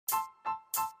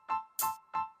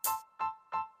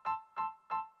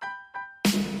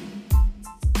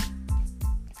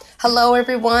Hello,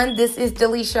 everyone. This is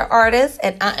Delisha Artist,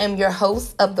 and I am your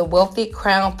host of the Wealthy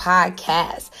Crown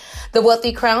podcast. The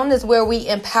Wealthy Crown is where we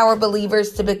empower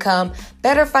believers to become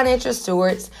better financial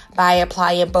stewards by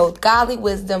applying both godly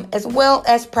wisdom as well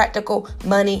as practical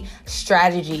money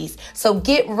strategies. So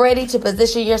get ready to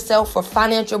position yourself for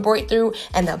financial breakthrough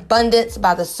and abundance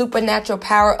by the supernatural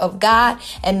power of God,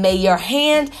 and may your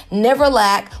hand never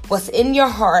lack what's in your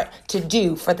heart to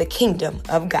do for the kingdom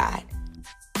of God.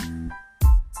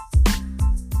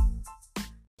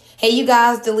 Hey, you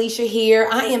guys, Delisha here.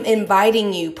 I am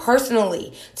inviting you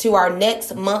personally to our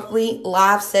next monthly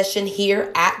live session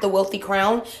here at the Wealthy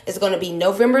Crown. It's going to be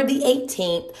November the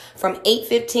 18th from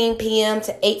 8:15 p.m.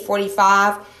 to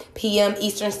 8:45 p.m.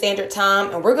 Eastern Standard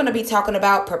Time. And we're going to be talking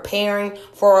about preparing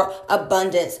for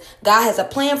abundance. God has a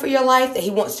plan for your life that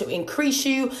He wants to increase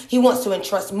you. He wants to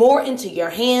entrust more into your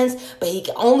hands, but He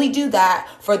can only do that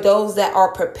for those that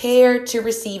are prepared to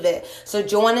receive it. So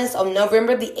join us on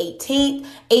November the 18th,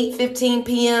 8:15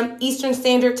 p.m. Eastern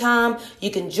Standard Time.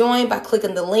 You can join by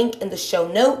clicking the link in the show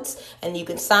notes, and you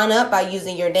can sign up by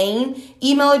using your name,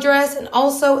 email address, and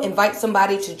also invite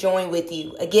somebody to join with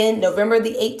you. Again, November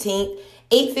the 18th,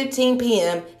 8:15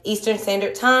 p.m. Eastern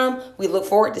Standard Time. We look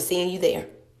forward to seeing you there.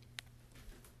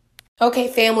 Okay,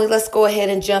 family, let's go ahead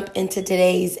and jump into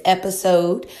today's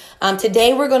episode.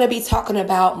 Today, we're going to be talking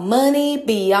about money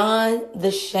beyond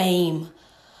the shame.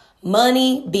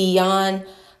 Money beyond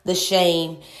the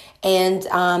shame. And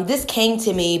this came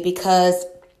to me because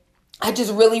I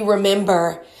just really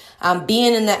remember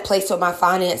being in that place with my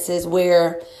finances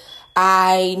where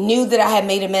I knew that I had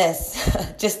made a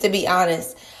mess, just to be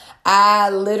honest. I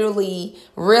literally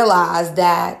realized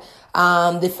that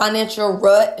the financial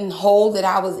rut and hole that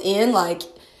I was in, like,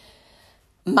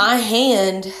 my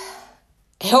hand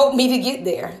helped me to get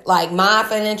there. Like, my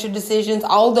financial decisions,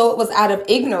 although it was out of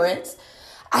ignorance,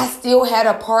 I still had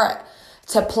a part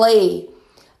to play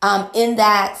in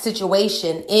that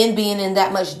situation, in being in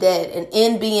that much debt and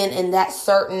in being in that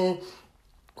certain,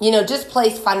 just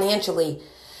place financially.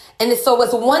 And so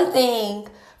it's one thing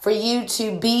for you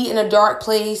to be in a dark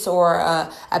place or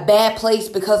a bad place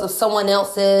because of someone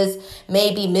else's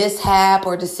maybe mishap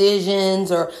or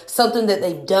decisions or something that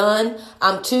they've done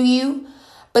to you.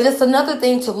 But it's another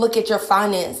thing to look at your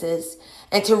finances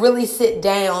and to really sit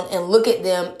down and look at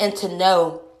them and to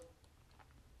know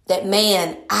that,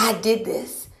 man, I did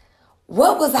this.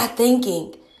 What was I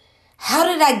thinking? How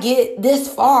did I get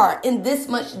this far in this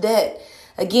much debt?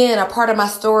 Again, a part of my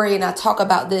story, and I talk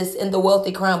about this in the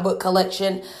Wealthy Crown book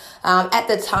collection. At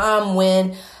the time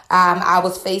when I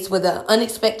was faced with an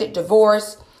unexpected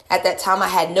divorce, at that time I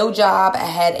had no job. I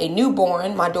had a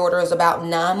newborn. My daughter is about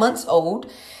 9 months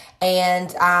old.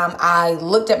 And I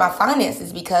looked at my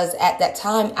finances because at that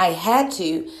time I had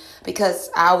to,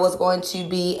 because I was going to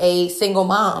be a single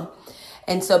mom.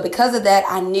 And so because of that,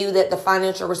 I knew that the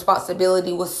financial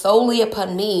responsibility was solely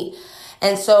upon me.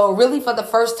 And so really for the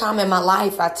first time in my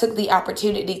life, I took the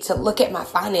opportunity to look at my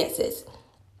finances,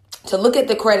 to look at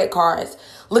the credit cards,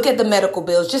 look at the medical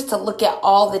bills, just to look at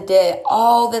all the debt,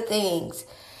 all the things.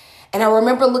 And I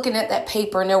remember looking at that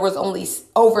paper and there was only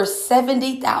over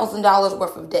 $70,000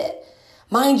 worth of debt.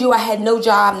 Mind you, I had no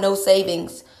job, no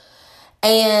savings.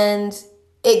 And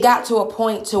it got to a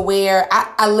point to where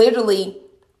I literally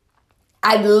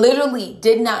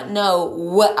did not know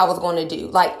what I was going to do.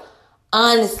 Like,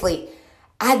 honestly,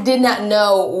 I did not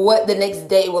know what the next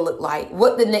day would look like,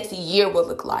 what the next year would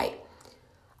look like.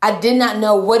 I did not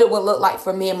know what it would look like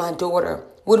for me and my daughter.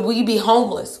 Would we be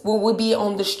homeless? Would we be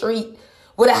on the street?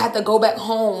 Would I have to go back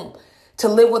home to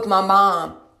live with my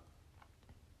mom?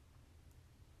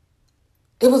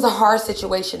 It was a hard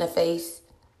situation to face.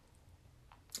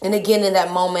 And again, in that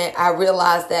moment, I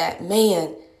realized that,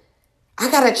 man,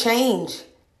 I got to change.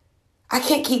 I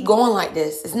can't keep going like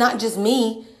this. It's not just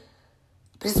me,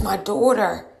 but it's my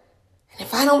daughter. And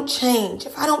if I don't change,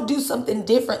 if I don't do something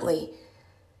differently,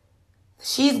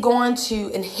 she's going to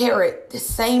inherit the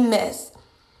same mess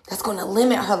that's going to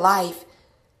limit her life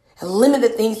and limit the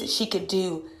things that she could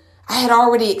do. I had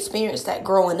already experienced that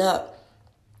growing up.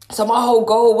 So my whole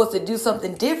goal was to do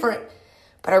something different,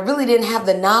 but I really didn't have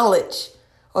the knowledge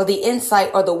or the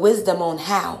insight or the wisdom on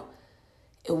how.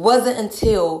 It wasn't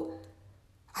until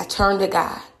I turned to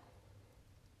God.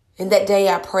 And that day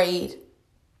I prayed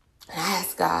and I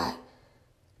asked God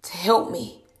to help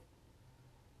me,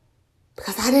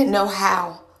 because I didn't know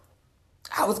how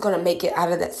I was going to make it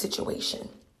out of that situation.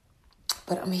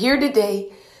 But I'm here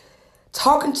today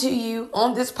talking to you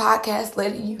on this podcast,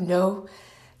 letting you know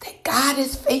that God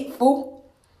is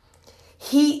faithful.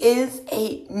 He is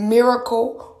a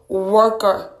miracle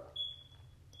worker.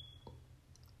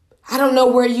 I don't know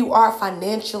where you are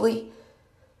financially.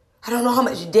 I don't know how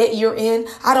much debt you're in.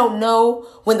 I don't know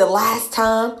when the last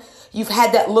time you've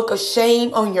had that look of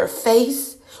shame on your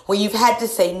face, when you've had to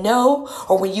say no,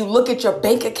 or when you look at your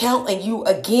bank account and you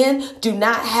again do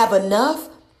not have enough.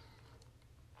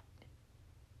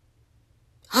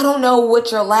 I don't know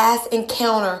what your last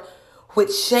encounter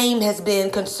with shame has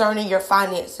been concerning your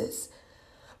finances.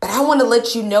 But I want to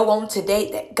let you know on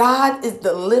today that God is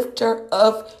the lifter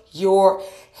of your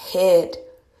head.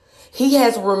 He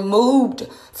has removed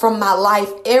from my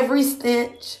life every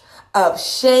stench of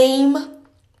shame,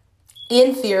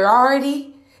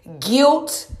 inferiority,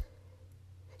 guilt.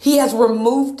 He has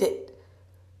removed it.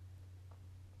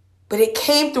 But it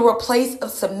came through a place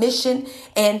of submission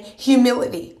and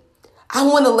humility. I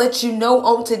want to let you know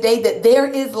on today that there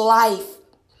is life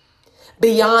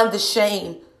beyond the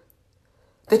shame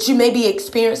that you may be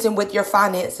experiencing with your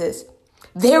finances.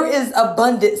 There is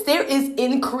abundance. There is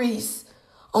increase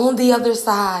on the other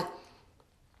side.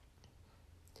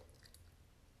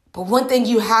 But one thing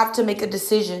you have to make a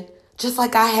decision, just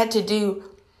like I had to do,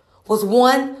 was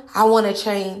one, I want to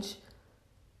change.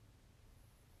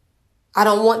 I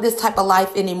don't want this type of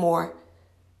life anymore.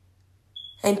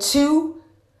 And two,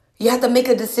 you have to make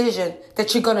a decision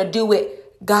that you're going to do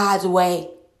it God's way.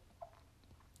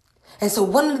 And so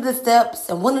one of the steps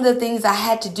and one of the things I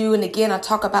had to do, and again, I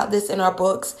talk about this in our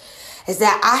books, is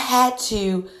that I had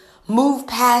to move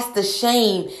past the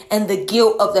shame and the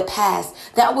guilt of the past.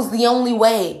 That was the only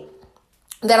way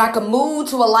that I could move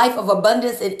to a life of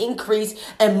abundance and increase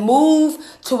and move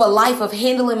to a life of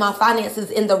handling my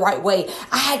finances in the right way.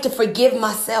 I had to forgive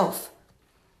myself.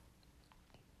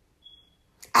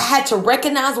 I had to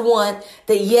recognize one,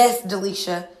 that yes,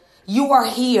 Delisha, you are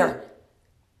here.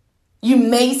 You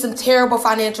made some terrible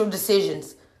financial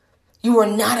decisions. You are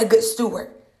not a good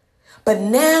steward. But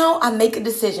now I make a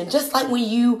decision, just like when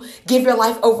you give your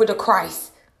life over to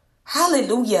Christ.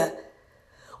 Hallelujah.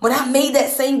 When I made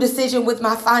that same decision with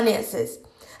my finances,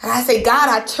 and I say, God,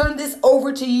 I turn this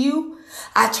over to you.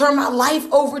 I turn my life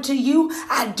over to you.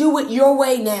 I do it your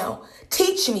way now.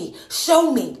 Teach me,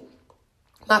 show me.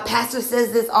 My pastor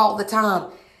says this all the time.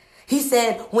 He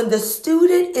said, when the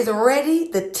student is ready,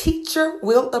 the teacher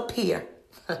will appear.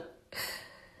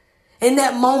 In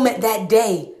that moment, that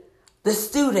day, the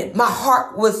student, my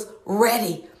heart was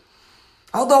ready.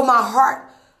 Although my heart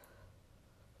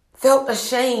felt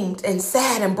ashamed and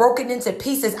sad and broken into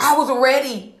pieces, I was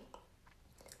ready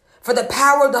for the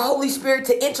power of the Holy Spirit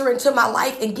to enter into my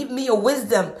life and give me a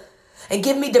wisdom and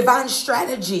give me divine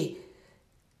strategy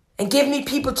and give me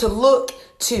people to look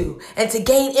to and to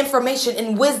gain information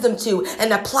and wisdom to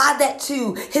and apply that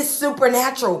to his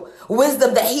supernatural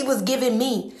wisdom that he was giving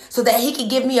me so that he could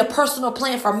give me a personal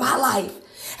plan for my life.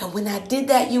 And when I did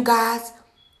that, you guys,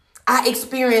 I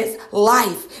experienced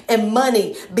life and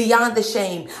money beyond the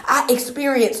shame. I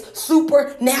experienced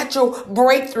supernatural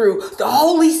breakthrough. The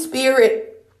Holy Spirit,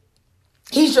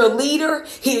 he's your leader.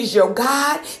 He is your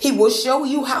God. He will show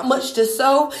you how much to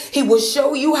sow. He will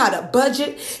show you how to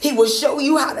budget. He will show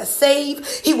you how to save.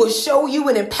 He will show you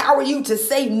and empower you to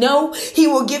say no. He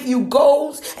will give you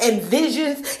goals and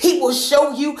visions. He will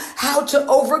show you how to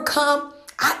overcome.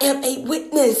 I am a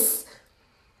witness.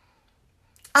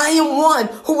 I am one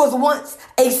who was once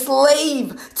a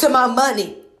slave to my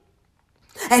money.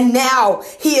 And now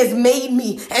he has made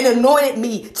me and anointed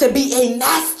me to be a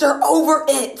master over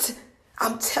it.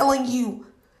 I'm telling you,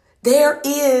 there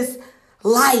is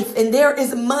life and there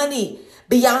is money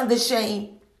beyond the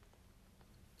shame.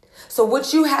 So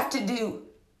what you have to do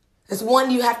is,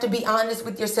 one, you have to be honest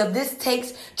with yourself. This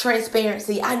takes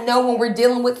transparency. I know when we're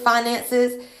dealing with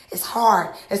finances, it's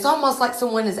hard. It's almost like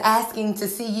someone is asking to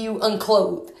see you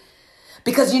unclothed.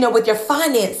 Because, with your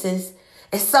finances,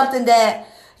 it's something that,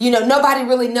 nobody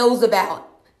really knows about.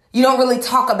 You don't really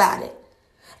talk about it.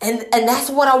 And that's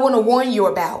what I want to warn you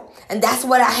about. And that's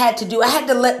what I had to do. I had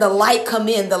to let the light come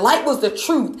in. The light was the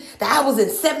truth that I was in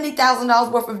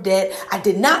 $70,000 worth of debt. I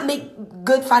did not make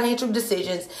good financial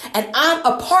decisions. And I'm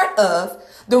a part of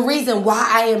the reason why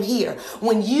I am here.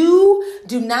 When you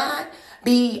do not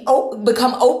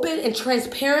become open and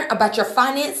transparent about your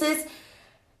finances,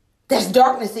 there's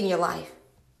darkness in your life.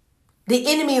 The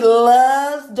enemy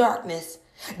loves darkness.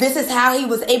 This is how he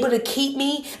was able to keep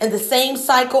me in the same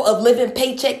cycle of living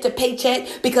paycheck to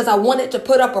paycheck, because I wanted to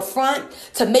put up a front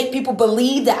to make people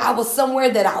believe that I was somewhere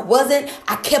that I wasn't.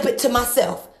 I kept it to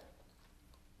myself.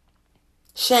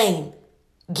 Shame,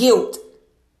 guilt.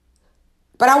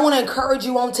 But I want to encourage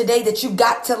you on today that you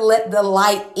got to let the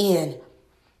light in.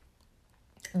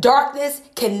 Darkness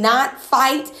cannot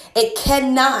fight. It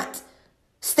cannot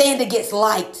stand against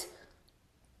light.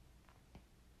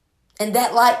 And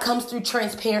that light comes through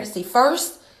transparency.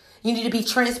 First, you need to be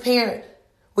transparent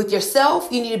with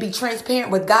yourself. You need to be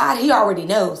transparent with God. He already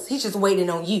knows. He's just waiting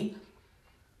on you.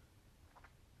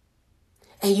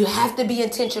 And you have to be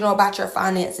intentional about your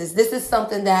finances. This is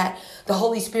something that the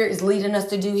Holy Spirit is leading us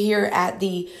to do here at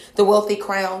the Wealthy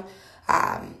Crown.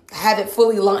 I haven't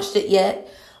fully launched it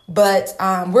yet, but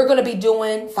we're going to be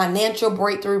doing financial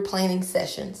breakthrough planning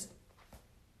sessions.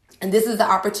 And this is the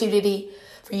opportunity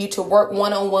for you to work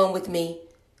one-on-one with me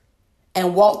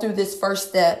and walk through this first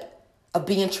step of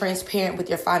being transparent with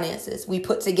your finances. We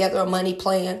put together a money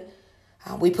plan.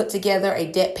 We put together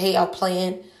a debt payoff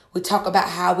plan. We talk about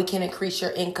how we can increase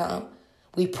your income.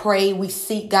 We pray. We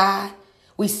seek God.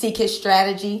 We seek his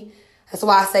strategy. That's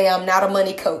why I say I'm not a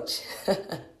money coach.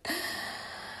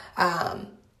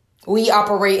 We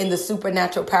operate in the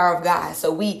supernatural power of God.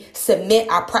 So we submit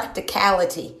our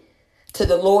practicality to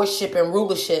the lordship and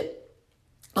rulership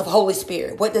of Holy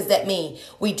Spirit. What does that mean?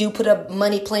 We do put a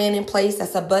money plan in place.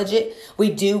 That's a budget.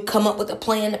 We do come up with a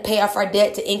plan to pay off our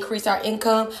debt, to increase our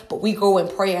income, but we go in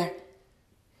prayer.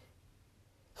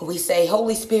 And we say,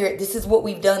 Holy Spirit, this is what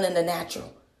we've done in the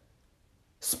natural.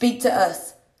 Speak to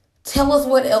us. Tell us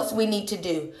what else we need to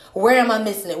do. Where am I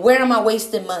missing it? Where am I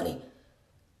wasting money?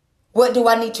 What do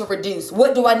I need to reduce?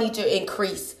 What do I need to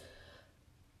increase?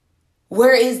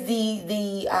 Where is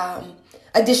the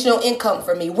additional income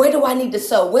for me? Where do I need to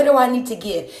sow? Where do I need to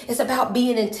give? It's about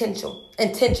being intentional.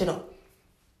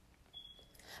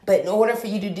 But in order for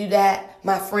you to do that,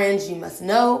 my friends, you must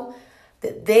know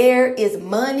that there is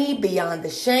money beyond the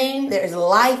shame. There is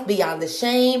life beyond the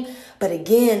shame. But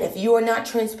again, if you are not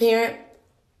transparent,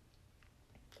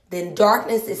 then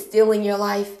darkness is still in your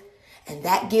life. And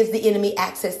that gives the enemy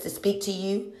access to speak to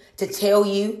you, to tell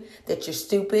you that you're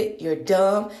stupid, you're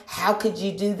dumb. How could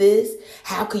you do this?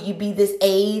 How could you be this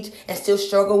age and still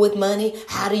struggle with money?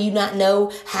 How do you not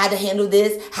know how to handle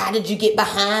this? How did you get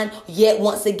behind? Yet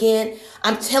once again,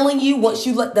 I'm telling you, once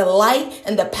you let the light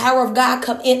and the power of God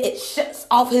come in, it shuts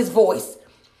off his voice.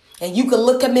 And you can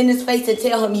look him in his face and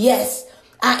tell him, yes,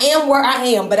 I am where I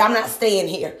am, but I'm not staying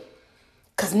here.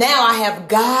 Because now I have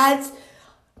God's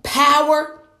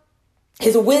power,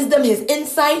 his wisdom, his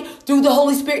insight through the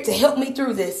Holy Spirit to help me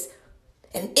through this.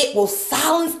 And it will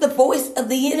silence the voice of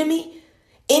the enemy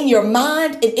in your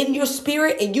mind and in your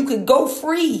spirit, and you can go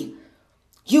free.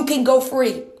 You can go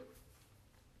free.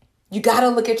 You got to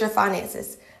look at your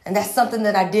finances. And that's something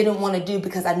that I didn't want to do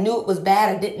because I knew it was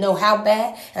bad. I didn't know how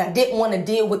bad. And I didn't want to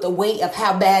deal with the weight of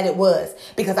how bad it was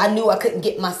because I knew I couldn't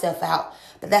get myself out.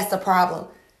 But that's the problem.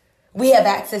 We have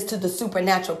access to the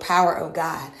supernatural power of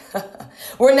God.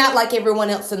 We're not like everyone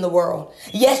else in the world.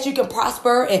 Yes, you can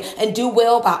prosper and do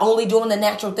well by only doing the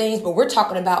natural things, but we're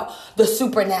talking about the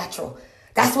supernatural.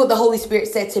 That's what the Holy Spirit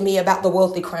said to me about the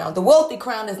Wealthy Crown. The Wealthy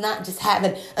Crown is not just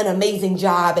having an amazing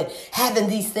job and having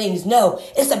these things. No,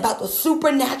 it's about the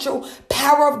supernatural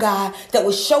power of God that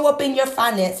will show up in your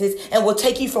finances and will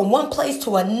take you from one place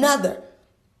to another,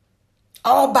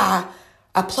 all by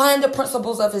applying the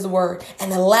principles of his word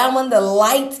and allowing the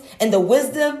light and the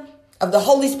wisdom of the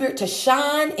Holy Spirit to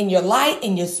shine in your light,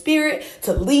 in your spirit,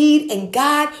 to lead and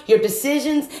guide your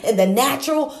decisions in the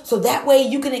natural, so that way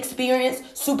you can experience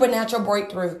supernatural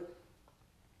breakthrough.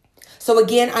 So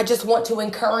again, I just want to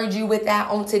encourage you with that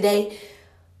on today,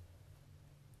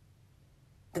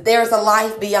 that there's a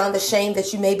life beyond the shame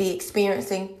that you may be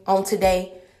experiencing on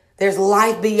today. There's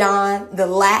life beyond the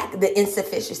lack, the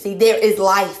insufficiency. There is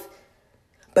life.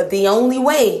 But the only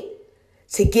way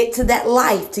to get to that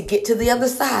life, to get to the other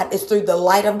side, is through the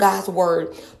light of God's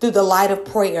word, through the light of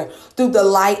prayer, through the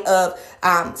light of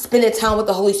spending time with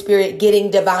the Holy Spirit,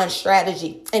 getting divine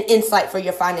strategy and insight for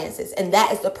your finances. And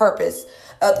that is the purpose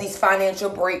of these financial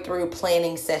breakthrough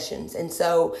planning sessions. And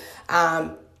so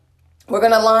we're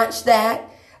going to launch that.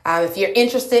 If you're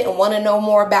interested and want to know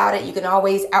more about it, you can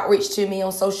always outreach to me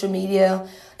on social media.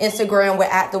 Instagram, we're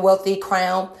at The Wealthy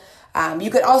Crown. You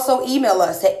could also email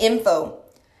us at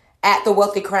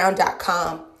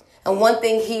info@thewealthycrown.com. And one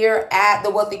thing here at The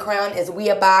Wealthy Crown is we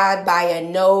abide by a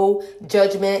no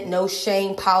judgment, no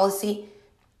shame policy.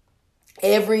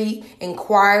 Every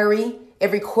inquiry,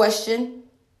 every question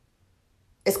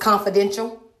is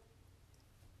confidential,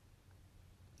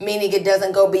 meaning it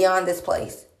doesn't go beyond this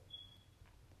place.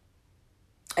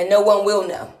 And no one will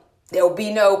know. There will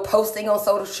be no posting on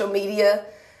social media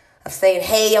of saying,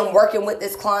 hey, I'm working with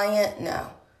this client. No,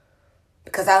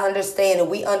 because I understand and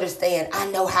we understand. I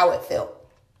know how it felt.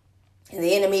 And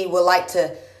the enemy would like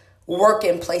to work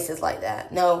in places like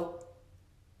that. No.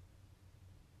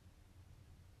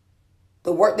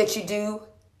 The work that you do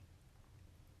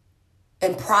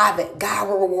in private, God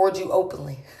will reward you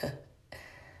openly.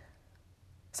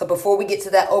 So before we get to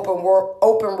that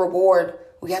open reward,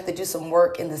 we have to do some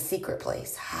work in the secret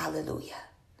place. Hallelujah.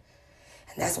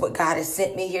 And that's what God has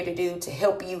sent me here to do, to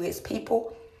help you, his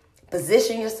people.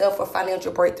 Position yourself for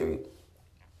financial breakthrough.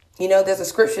 You know, there's a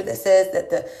scripture that says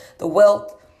that the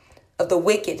wealth of the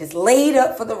wicked is laid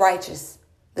up for the righteous.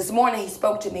 This morning he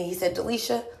spoke to me. He said,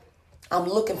 Delisha, I'm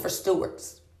looking for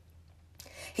stewards.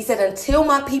 He said, until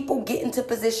my people get into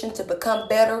position to become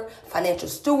better financial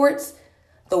stewards,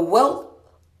 the wealth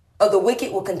of the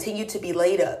wicked will continue to be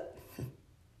laid up.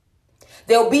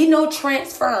 There'll be no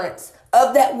transference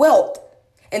of that wealth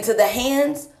into the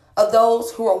hands of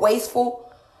those who are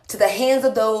wasteful, to the hands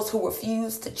of those who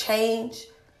refuse to change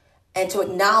and to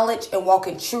acknowledge and walk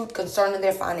in truth concerning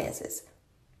their finances.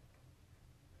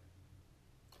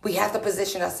 We have to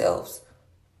position ourselves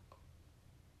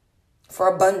for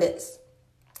abundance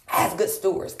as good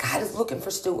stewards. God is looking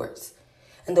for stewards.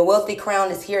 And the Wealthy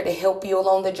Crown is here to help you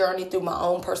along the journey through my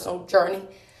own personal journey,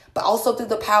 but also through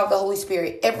the power of the Holy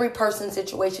Spirit. Every person's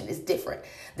situation is different.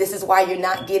 This is why you're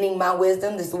not getting my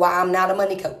wisdom. This is why I'm not a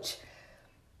money coach.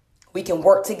 We can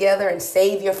work together and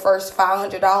save your first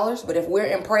 $500. But if we're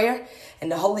in prayer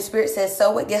and the Holy Spirit says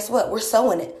sow it, guess what? We're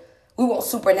sowing it. We want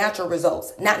supernatural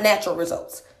results, not natural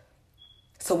results.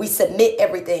 So we submit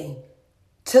everything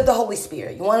to the Holy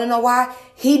Spirit. You want to know why?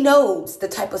 He knows the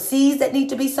type of seeds that need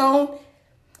to be sown.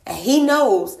 And he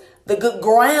knows the good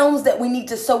grounds that we need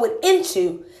to sow it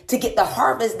into to get the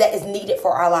harvest that is needed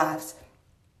for our lives.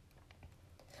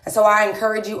 And so I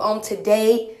encourage you on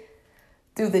today,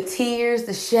 through the tears,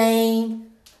 the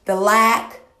shame, the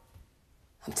lack,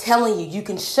 I'm telling you, you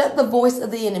can shut the voice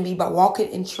of the enemy by walking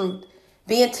in truth.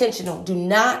 Be intentional. Do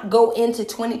not go into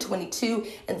 2022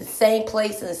 in the same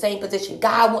place, in the same position.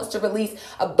 God wants to release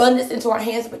abundance into our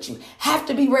hands, but you have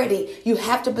to be ready. You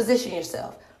have to position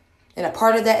yourself. And a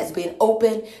part of that is being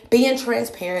open, being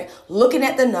transparent, looking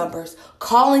at the numbers,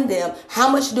 calling them, how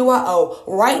much do I owe,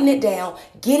 writing it down,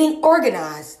 getting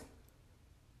organized,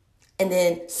 and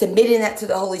then submitting that to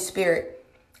the Holy Spirit.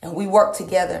 And we work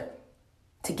together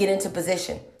to get into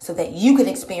position so that you can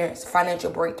experience financial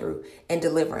breakthrough and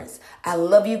deliverance. I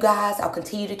love you guys. I'll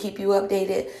continue to keep you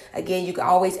updated. Again, you can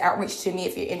always outreach to me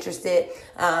if you're interested.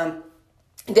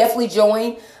 Definitely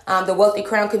join the Wealthy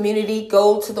Crown community.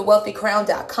 Go to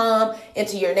thewealthycrown.com,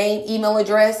 enter your name, email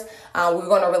address. We're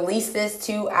going to release this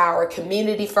to our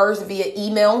community first via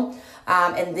email,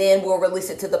 and then we'll release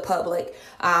it to the public.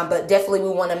 But definitely we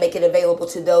want to make it available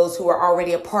to those who are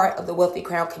already a part of the Wealthy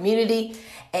Crown community.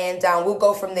 And we'll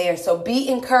go from there. So be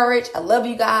encouraged. I love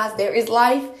you guys. There is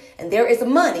life and there is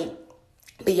money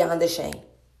beyond the shame.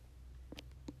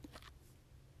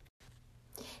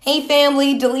 Hey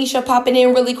family, Delisha popping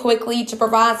in really quickly to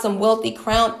provide some Wealthy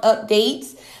Crown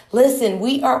updates. Listen,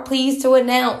 we are pleased to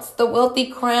announce the Wealthy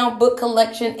Crown book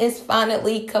collection is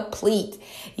finally complete.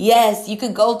 Yes, you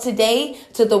could go today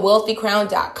to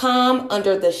thewealthycrown.com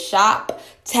under the shop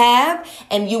tab,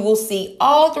 and you will see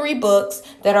all 3 books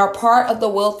that are part of the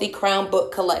Wealthy Crown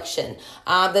book collection.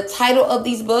 The title of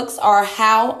these books are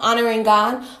How Honoring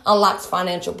God Unlocks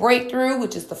Financial Breakthrough,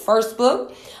 which is the first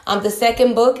book. The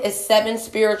second book is 7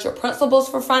 Spiritual Principles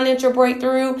for Financial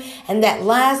Breakthrough. And that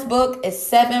last book is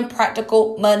 7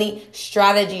 Practical Money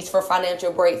Strategies for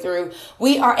Financial Breakthrough.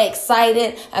 We are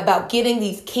excited about getting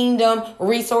these kingdom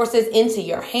resources into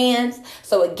your hands.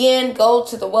 So again, go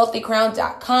to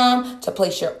thewealthycrown.com to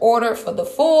place your order for the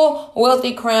full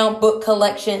Wealthy Crown book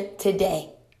collection today.